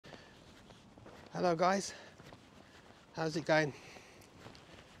Hello guys, how's it going?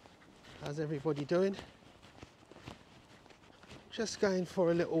 How's everybody doing? Just going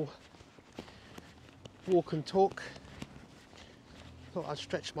for a little walk and talk. Thought I'd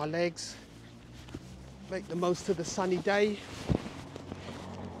stretch my legs, make the most of the sunny day,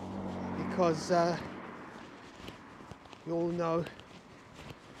 because you all know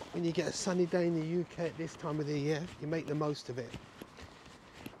when you get a sunny day in the UK at this time of the year, you make the most of it,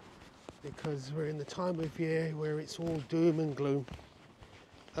 because we're in the time of year where it's all doom and gloom.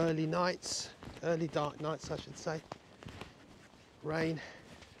 Early dark nights I should say, rain,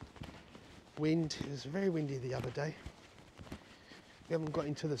 wind. It was very windy the other day. We haven't got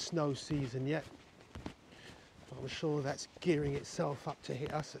into the snow season yet, but I'm sure that's gearing itself up to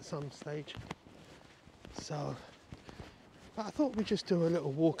hit us at some stage. So, but I thought we'd just do a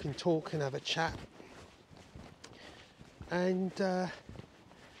little walk and talk and have a chat, and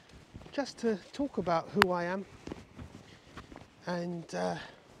just to talk about who I am and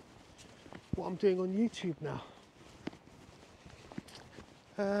what I'm doing on YouTube now.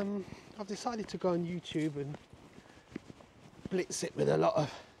 I've decided to go on YouTube and blitz it with a lot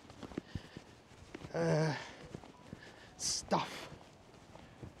of stuff,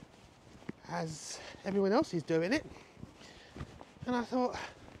 as everyone else is doing it, and I thought,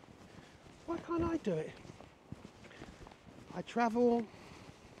 why can't I do it? I travel,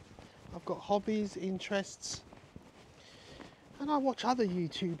 I've got hobbies, interests, and I watch other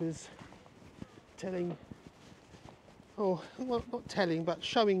YouTubers telling, or well, not telling, but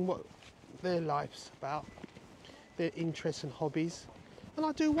showing what their life's about, their interests and hobbies, and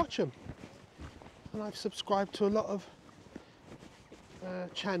I do watch them. And I've subscribed to a lot of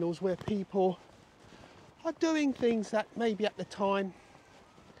channels where people are doing things that maybe at the time,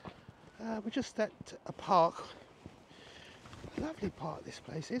 we're just at a park, a lovely park this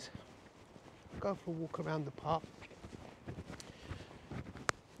place is. Go for a walk around the park.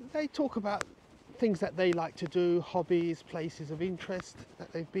 They talk about things that they like to do, hobbies, places of interest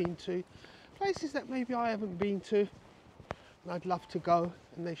that they've been to, places that maybe I haven't been to and I'd love to go,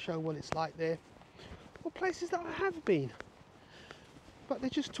 and they show what it's like there, or places that I have been, but they're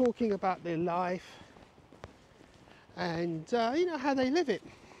just talking about their life and you know, how they live it.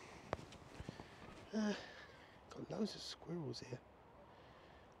 Got loads of squirrels here.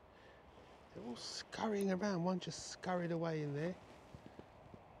 They're all scurrying around. One just scurried away in there.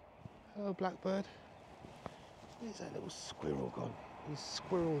 Oh, blackbird. Where's that little squirrel gone? He's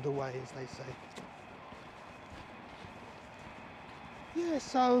squirreled away, as they say. Yeah,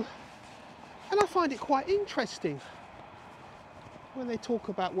 so, and I find it quite interesting when they talk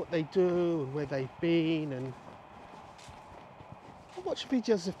about what they do and where they've been, and I watch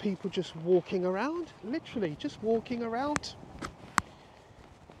videos of people just walking around, literally just walking around.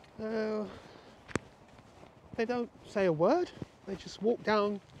 They don't say a word, they just walk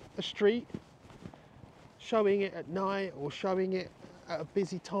down the street, showing it at night or showing it at a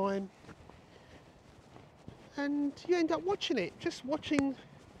busy time, and you end up watching it, just watching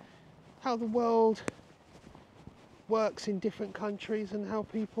how the world works in different countries and how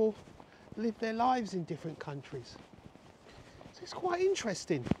people live their lives in different countries. So it's quite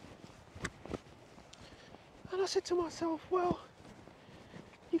interesting. And I said to myself, well,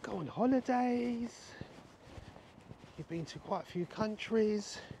 you go on holidays, you've been to quite a few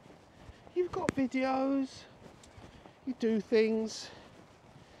countries, you've got videos, you do things,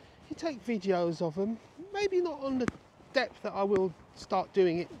 you take videos of them, maybe not on the depth that I will start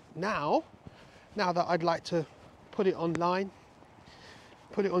doing it now that I'd like to put it online,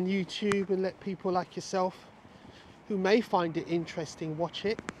 put it on YouTube and let people like yourself who may find it interesting watch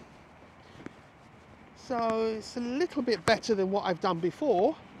it. So it's a little bit better than what I've done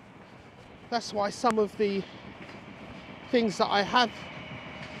before. That's why some of the things that I have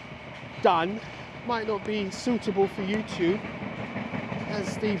done might not be suitable for YouTube,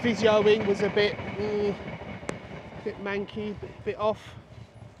 as the videoing was a bit manky, bit off,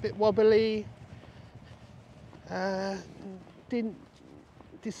 bit wobbly, didn't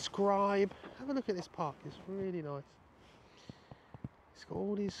describe. Have a look at this park, it's really nice. It's got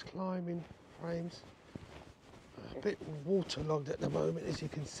all these climbing frames, a bit waterlogged at the moment, as you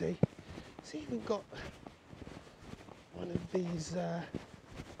can see. It's even got one of these, I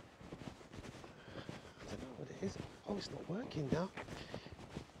don't know what it is. Oh, it's not working now.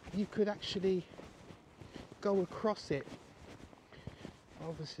 You could actually go across it.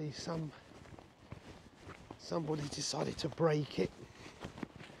 Obviously somebody decided to break it,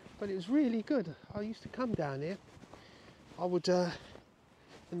 but it was really good. I used to come down here. I would,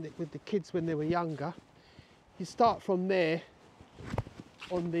 with the kids when they were younger, you start from there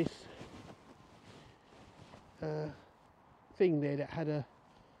on this thing there that had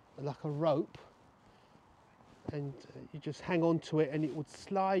like a rope, and you just hang on to it and it would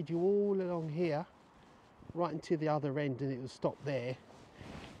slide you all along here right into the other end, and it would stop there,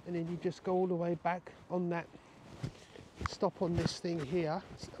 and then you just go all the way back on that, stop on this thing here,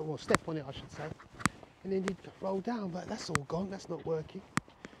 or step on it I should say, and then you'd roll down. But that's all gone, that's not working.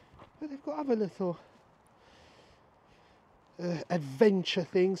 But they've got other little adventure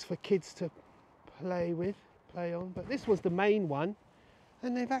things for kids to play on, but this was the main one,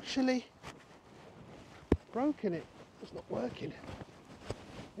 and they've actually broken it. It's not working.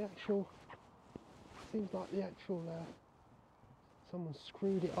 The actual, seems like the actual someone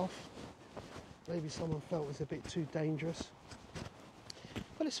screwed it off. Maybe someone felt it was a bit too dangerous,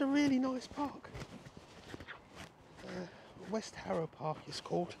 but it's a really nice park. West Harrow Park it's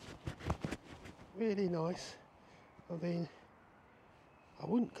called. Really nice. I mean, I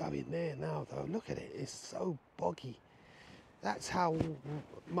wouldn't go in there now though. Look at it, it's so boggy. That's how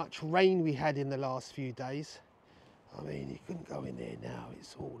much rain we had in the last few days. I mean, you couldn't go in there now.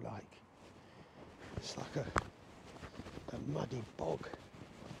 It's all like, it's like a muddy bog.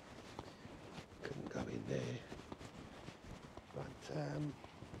 Couldn't go in there. But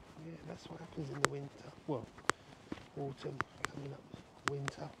yeah, that's what happens in the winter. Well, autumn coming up,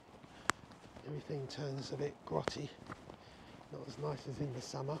 winter. Everything turns a bit grotty. Not as nice as in the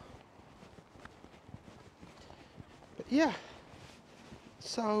summer. But yeah.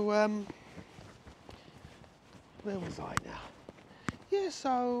 So where was I now? Yeah,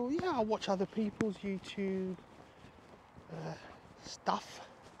 so yeah, I watch other people's YouTube stuff,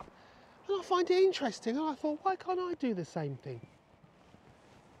 and I find it interesting, and I thought, why can't I do the same thing?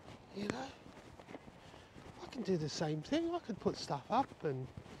 You know, I can do the same thing. I could put stuff up, and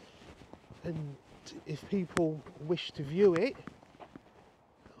if people wish to view it,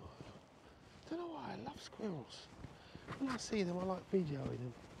 I don't know why, I love squirrels. When I see them, I like videoing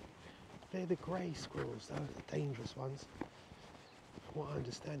them. They're the grey squirrels, though, the dangerous ones. From what I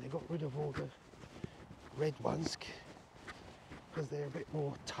understand, they got rid of all the red ones because they're a bit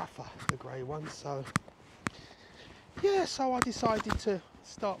more tougher, the grey ones. So yeah, so I decided to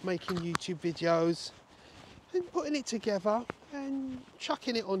start making YouTube videos and putting it together and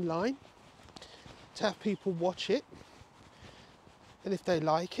chucking it online to have people watch it, and if they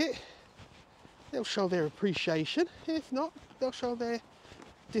like it, they'll show their appreciation. If not, they'll show their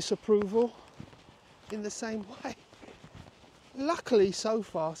disapproval in the same way. Luckily, so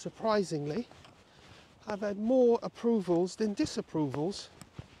far, surprisingly, I've had more approvals than disapprovals.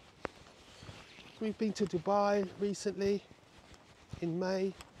 We've been to Dubai recently in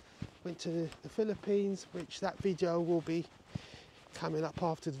May, went to the Philippines, which that video will be coming up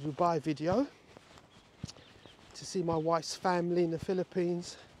after the Dubai video, to see my wife's family in the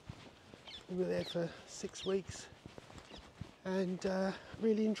Philippines. We were there for 6 weeks and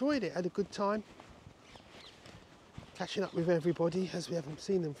really enjoyed it, had a good time. Catching up with everybody as we haven't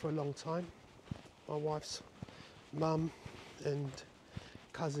seen them for a long time. My wife's mum and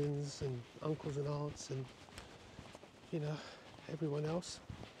cousins and uncles and aunts and, you know, everyone else.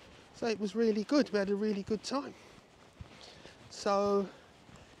 So it was really good, we had a really good time. So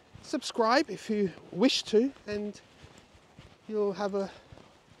subscribe if you wish to, and you'll have a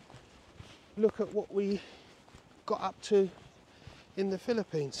look at what we got up to in the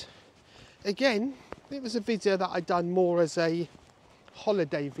Philippines. Again, it was a video that I'd done more as a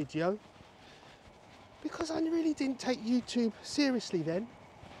holiday video because I really didn't take YouTube seriously then.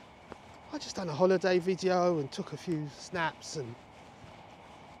 I just done a holiday video and took a few snaps,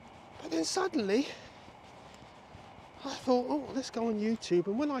 but then suddenly I thought, oh, let's go on YouTube.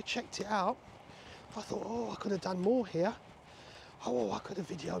 And when I checked it out, I thought, oh, I could have done more here. Oh, I could have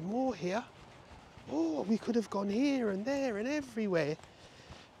videoed more here. Oh, we could have gone here and there and everywhere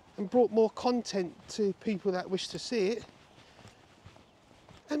and brought more content to people that wish to see it.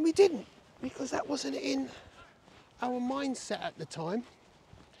 And we didn't, because that wasn't in our mindset at the time.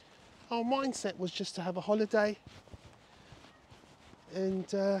 Our mindset was just to have a holiday and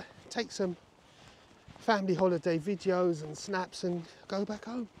take some family holiday videos and snaps and go back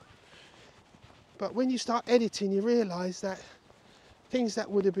home. But when you start editing, you realise that things that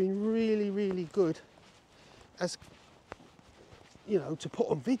would have been really, really good as, you know, to put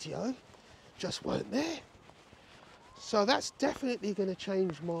on video just weren't there. So that's definitely going to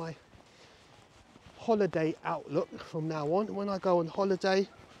change my holiday outlook from now on. When I go on holiday,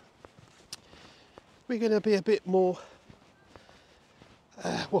 we're going to be a bit more,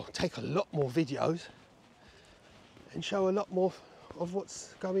 well, take a lot more videos and show a lot more of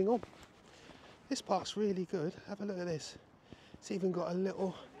what's going on. This park's really good. Have a look at this. It's even got a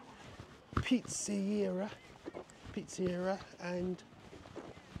little pizzeria pizzeria and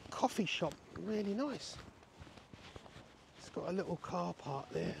coffee shop. Really nice. It's got a little car park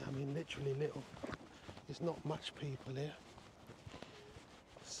there. I mean, literally little. There's not much people here.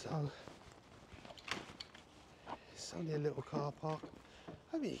 So it's only a little car park.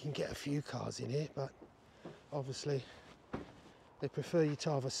 I mean, you can get a few cars in here, but obviously they prefer you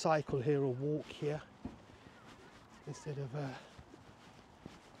to either cycle here or walk here instead of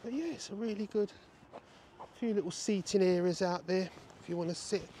but yeah, it's a really good few little seating areas out there if you want to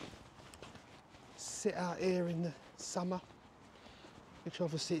sit out here in the summer, which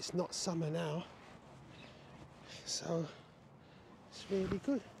obviously it's not summer now, so it's really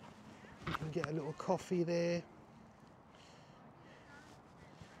good. You can get a little coffee there.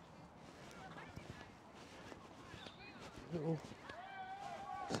 Little,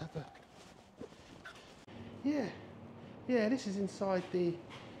 let's have a, yeah, this is inside the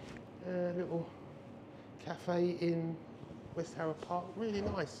little cafe in West Harrow Park. Really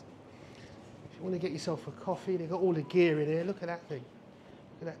nice. If you want to get yourself a coffee, they've got all the gear in here. Look at that thing.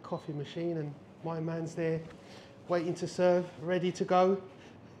 Look at that coffee machine, and my man's there waiting to serve, ready to go.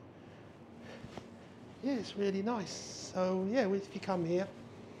 Yeah, it's really nice. So yeah, if you come here,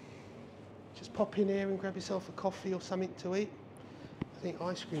 just pop in here and grab yourself a coffee or something to eat. I think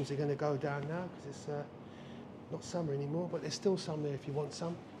ice creams are going to go down now because it's not summer anymore, but there's still some there if you want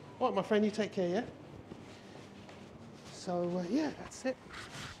some. All right, my friend, you take care, yeah? So yeah, that's it.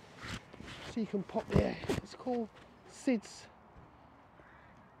 So you can pop there. It's called Sid's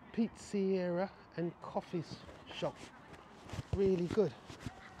Pizzeria and Coffee Shop. Really good.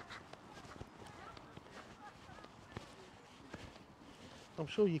 I'm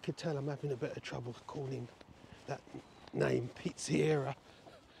sure you could tell I'm having a bit of trouble calling that name, Pizzeria.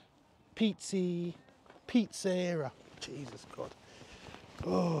 Pizzeria. Jesus God.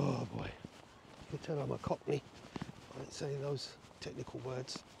 Oh boy. You could tell I'm a Cockney. I ain't saying those technical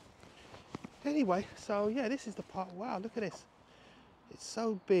words. Anyway, so yeah, this is the park. Wow, look at this. It's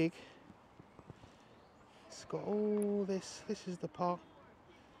so big. It's got all this. This is the park.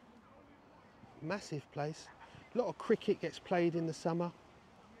 Massive place. A lot of cricket gets played in the summer.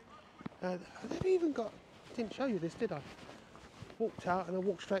 They've even got, didn't show you this, did I? Walked out and I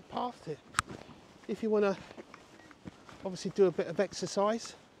walked straight past it. If you want to obviously do a bit of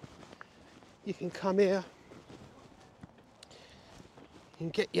exercise, you can come here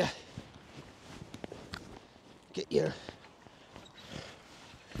and get your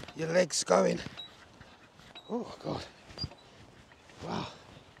legs going. Oh God. Wow.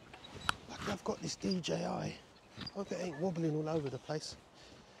 Lucky I've got this DJI. I hope it ain't wobbling all over the place.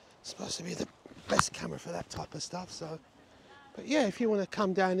 It's supposed to be the best camera for that type of stuff, so. But yeah, if you want to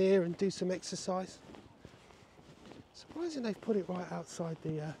come down here and do some exercise. Surprising they've put it right outside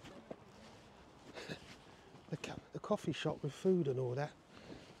the coffee shop with food and all that.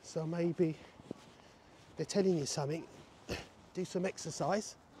 So maybe they're telling you something, do some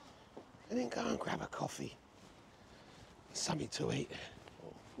exercise, and then go and grab a coffee, something to eat,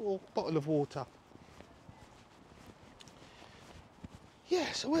 or a bottle of water.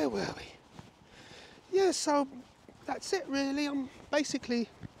 Yeah, so where were we? Yeah, so that's it really. I'm basically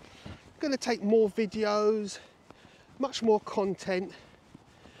going to take more videos, much more content,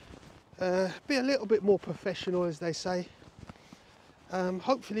 be a little bit more professional, as they say.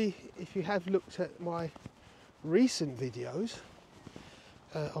 Hopefully, if you have looked at my recent videos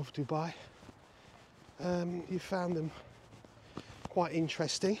of Dubai, you found them quite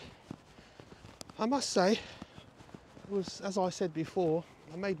interesting. I must say, as I said before,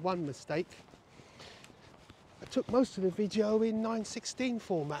 I made one mistake. I took most of the video in 9:16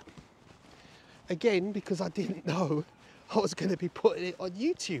 format. Again, because I didn't know I was going to be putting it on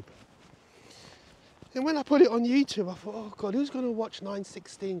YouTube. And when I put it on YouTube, I thought, oh God, who's going to watch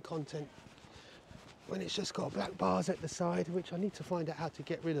 9:16 content when it's just got black bars at the side, which I need to find out how to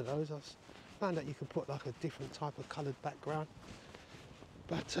get rid of those. I found out you could put like a different type of coloured background.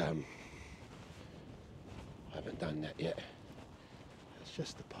 But I haven't done that yet. It's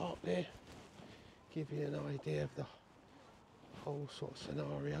just the park there. Give you an idea of the whole sort of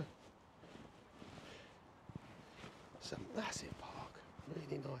scenario. It's a massive park,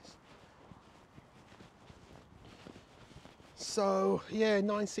 really nice. So yeah,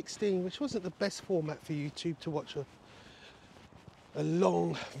 9:16, which wasn't the best format for YouTube to watch a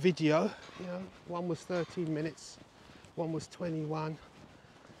long video. You know, one was 13 minutes, one was 21.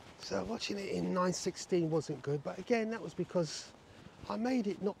 So watching it in 9:16 wasn't good, but again, that was because I made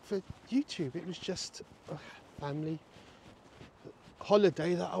it not for YouTube. It was just a family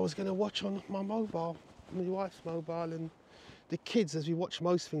holiday that I was going to watch on my mobile, my wife's mobile, and the kids, as we watch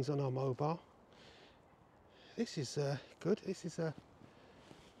most things on our mobile. this is good. This is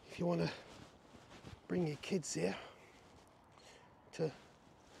if you want to bring your kids here to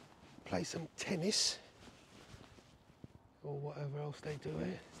play some tennis or whatever else they do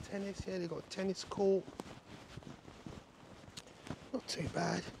here. It's tennis, yeah, they've got a tennis court. Not too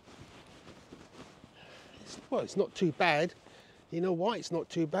bad. Well, it's not too bad. You know why it's not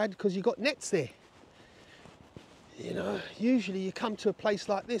too bad? Because you've got nets there. You know, usually you come to a place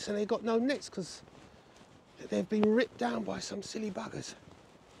like this and they've got no nets because they've been ripped down by some silly buggers.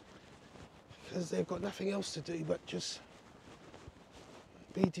 Because they've got nothing else to do but just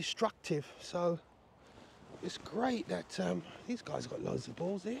be destructive. So it's great that these guys got loads of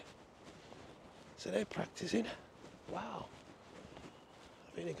balls here. So they're practicing. Wow.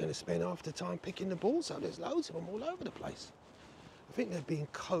 I think they're going to spend half the time picking the balls up. There's loads of them all over the place. I think they're being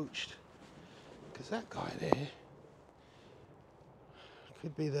coached because that guy there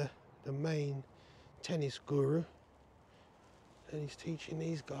could be the main tennis guru and he's teaching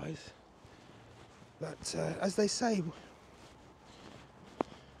these guys. But as they say,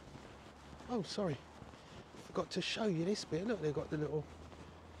 oh sorry, forgot to show you this bit. Look, they've got the little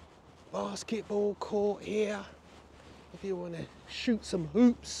basketball court here. If you want to shoot some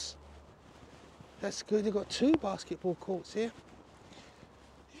hoops, that's good. They've got 2 basketball courts here.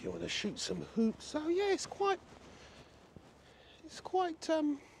 If you want to shoot some hoops, so yeah, it's quite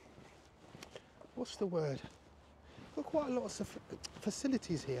what's the word? Got quite a lot of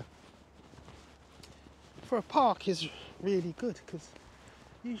facilities here. For a park is really good because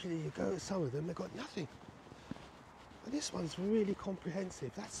usually you go to some of them, they've got nothing. But this one's really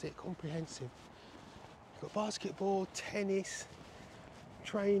comprehensive. That's it, comprehensive. You've got basketball, tennis,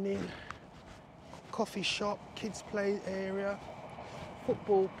 training, coffee shop, kids play area,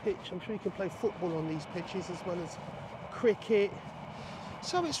 football pitch. I'm sure you can play football on these pitches as well as cricket.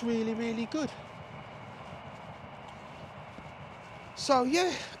 So it's really, really good. So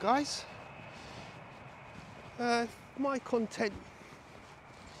yeah, guys, my content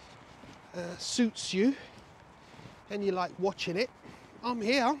suits you and you like watching it, I'm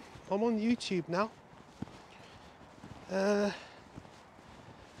here. I'm on YouTube now.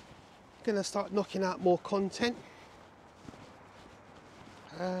 Gonna start knocking out more content.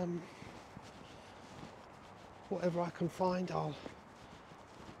 Whatever I can find, I'll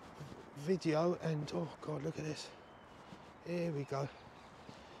video. And oh god, look at this. Here we go.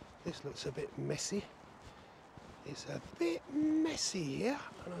 This looks a bit messy. It's a bit messy here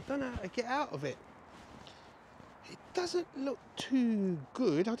and I don't know how to get out of it. It doesn't look too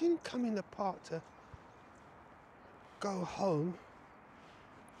good. I didn't come in the park to go home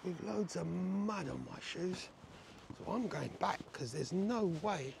with loads of mud on my shoes. So I'm going back because there's no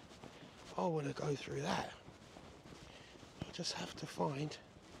way I want to go through that. I just have to find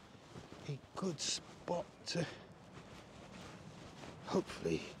a good spot to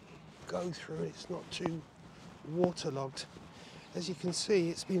hopefully go through. It's not too waterlogged. As you can see,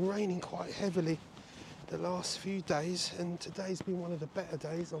 it's been raining quite heavily the last few days and today's been one of the better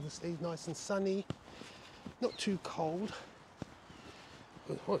days. Obviously nice and sunny, not too cold.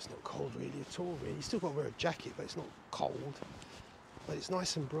 Well, it's not cold really at all really. You still got to wear a jacket, but it's not cold. But it's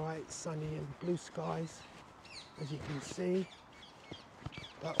nice and bright, sunny and blue skies, as you can see.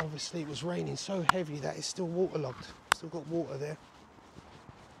 But obviously it was raining so heavy that it's still waterlogged. Still got water there.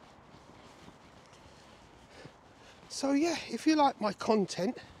 So yeah, if you like my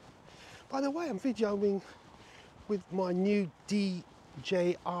content, by the way, I'm videoing with my new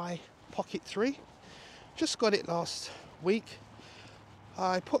DJI Pocket 3. Just got it last week.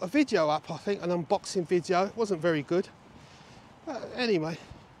 I put a video up, I think, an unboxing video. It wasn't very good. But anyway,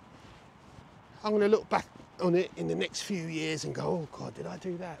 I'm going to look back on it in the next few years and go, oh God, did I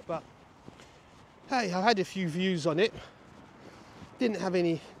do that? But hey, I had a few views on it. Didn't have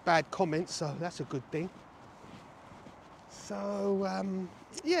any bad comments, so that's a good thing. So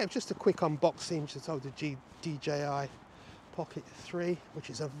yeah, just a quick unboxing. Just of the DJI Pocket 3, which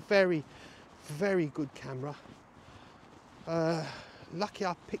is a very, very good camera. Lucky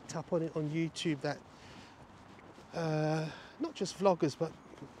I picked up on it on YouTube that not just vloggers, but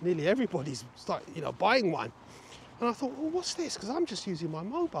nearly everybody's buying one. And I thought, well, what's this? Because I'm just using my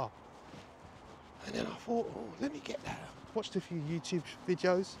mobile. And then I thought, oh, let me get that. Watched a few YouTube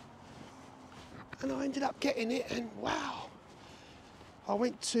videos, and I ended up getting it. And wow, I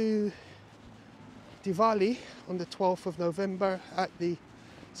went to Diwali on the 12th of November at the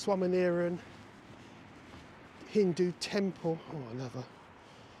Swaminarayan Hindu temple. Oh, another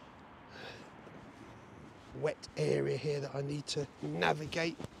wet area here that I need to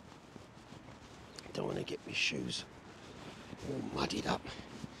navigate. Don't want to get my shoes all muddied up.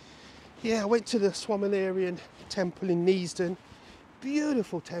 Yeah, I went to the Swaminarayan temple in Neasden.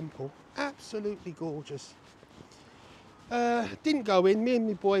 Beautiful temple, absolutely gorgeous. Didn't go in, me and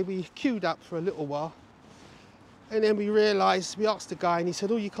my boy, we queued up for a little while. And then we realised, we asked the guy and he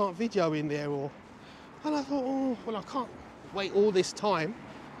said, oh, you can't video in there. And I thought, oh, well, I can't wait all this time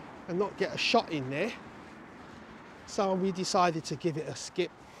and not get a shot in there. So we decided to give it a skip.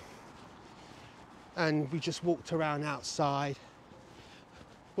 And we just walked around outside.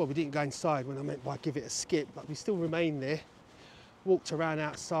 Well, we didn't go inside when I meant by give it a skip, but we still remained there. Walked around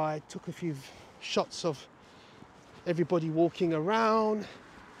outside, took a few shots of everybody walking around.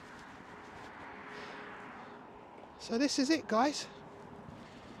 So this is it, guys.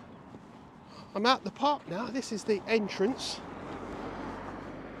 I'm out the park now. This is the entrance.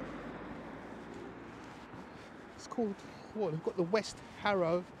 It's called, what, we've got the West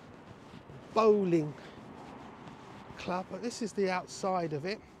Harrow Bowling Club, but this is the outside of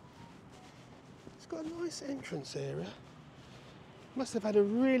it. It's got a nice entrance area. Must have had a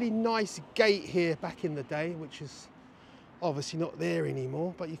really nice gate here back in the day, which is obviously not there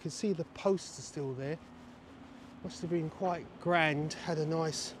anymore, but you can see the posts are still there. Must have been quite grand, had a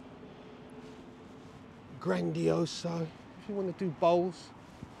nice grandioso. If you want to do bowls,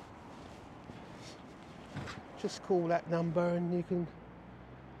 just call that number and you can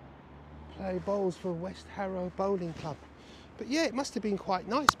play bowls for West Harrow Bowling Club. But yeah, it must have been quite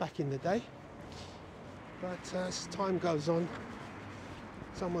nice back in the day. But as time goes on,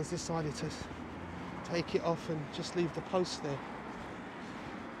 someone's decided to take it off and just leave the post there.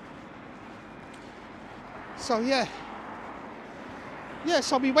 So yeah,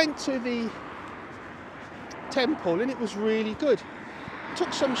 so we went to the temple and it was really good.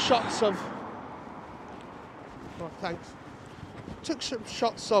 Took some shots of, oh, thanks. Took some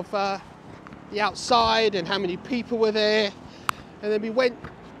shots of the outside and how many people were there, and then we went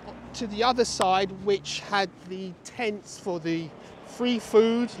to the other side, which had the tents for the free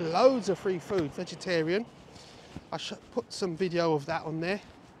food, loads of free food, vegetarian. I should put some video of that on there.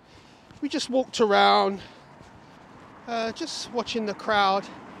 We just walked around, just watching the crowd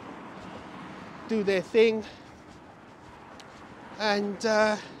do their thing, and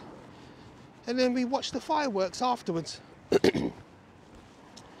then we watched the fireworks afterwards.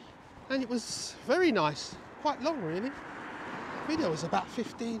 And it was very nice, quite long really. The video was about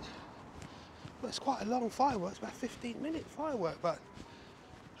 15, well, it's quite a long fireworks, about 15-minute firework, but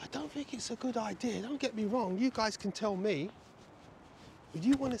I don't think it's a good idea. Don't get me wrong, you guys can tell me, would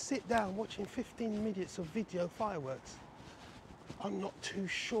you want to sit down watching 15 minutes of video fireworks? I'm not too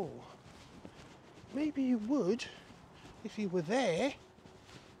sure. Maybe you would if you were there,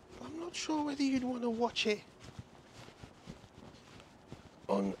 but I'm not sure whether you'd want to watch it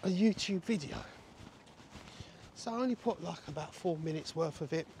on a YouTube video. So I only put like about 4 minutes worth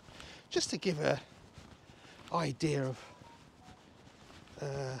of it, just to give an idea of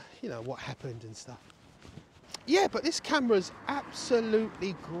you know, what happened and stuff. Yeah, but this camera's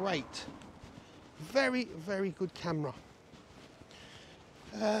absolutely great. Very, very good camera.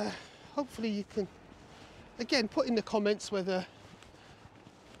 Hopefully you can, again, put in the comments whether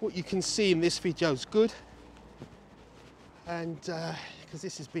what you can see in this video is good, and because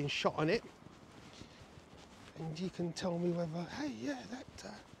this has been shot on it, and you can tell me whether, hey, yeah,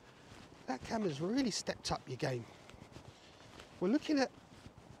 that camera's really stepped up your game. We're looking at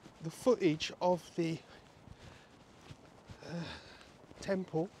the footage of the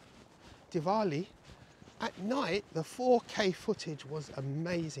temple, Diwali. At night, the 4K footage was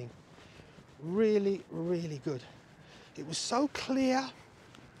amazing. Really, really good. It was so clear,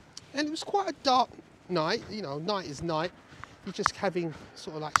 and it was quite a dark night. You know, night is night. You're just having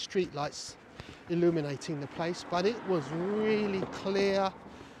sort of like street lights illuminating the place, but it was really clear.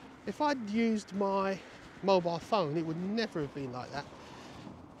 If I'd used my mobile phone, it would never have been like that.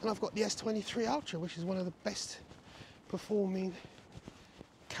 And I've got the S23 Ultra, which is one of the best performing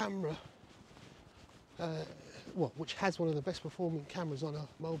camera, which has one of the best performing cameras on a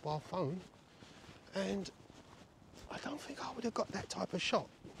mobile phone. And I don't think I would have got that type of shot.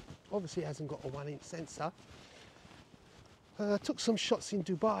 Obviously it hasn't got a 1-inch sensor. I took some shots in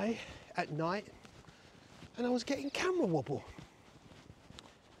Dubai at night and I was getting camera wobble.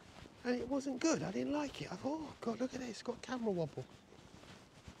 And it wasn't good, I didn't like it. I thought, oh God, look at this, it's got camera wobble.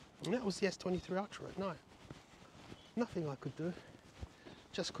 And that was the S23 Ultra at night. Nothing I could do,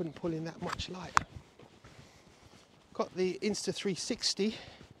 just couldn't pull in that much light. Got the Insta360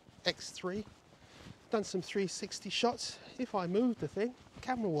 X3, done some 360 shots. If I moved the thing,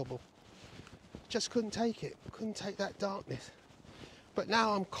 camera wobble. Just couldn't take it, couldn't take that darkness. But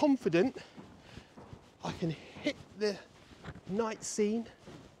now I'm confident I can hit the night scene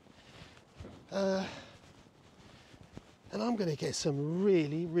And I'm going to get some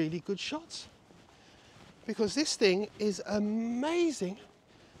really, really good shots, because this thing is amazing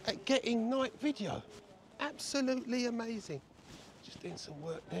at getting night video. Absolutely amazing. Just doing some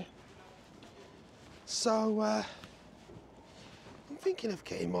work there. So I'm thinking of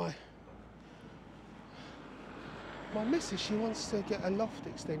getting my missus, she wants to get a loft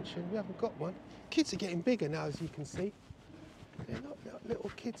extension. We haven't got one. Kids are getting bigger now, as you can see. They're not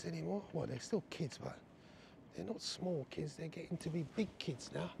little kids anymore. Well, they're still kids, but they're not small kids. They're getting to be big kids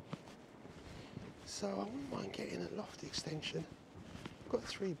now. So I wouldn't mind getting a loft extension. I've got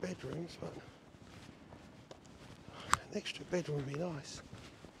 3 bedrooms, but an extra bedroom would be nice.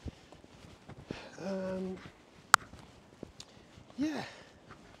 Yeah.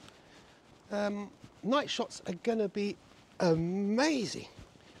 Night shots are gonna be amazing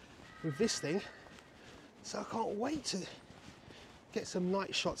with this thing. So I can't wait to get some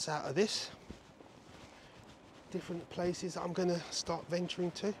night shots out of this. Different places I'm gonna start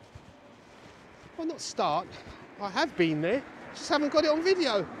venturing to. Well, not start, I have been there, just haven't got it on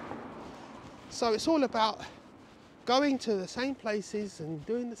video. So it's all about going to the same places and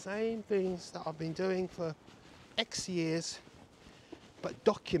doing the same things that I've been doing for X years, but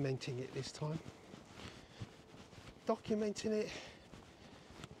documenting it this time. Documenting it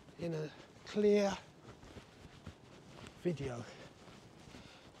in a clear video.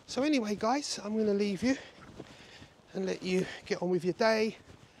 So anyway, guys, I'm going to leave you and let you get on with your day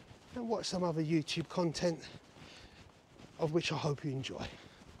and watch some other YouTube content, of which I hope you enjoy.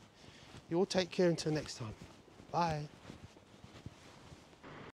 You all take care until next time. Bye.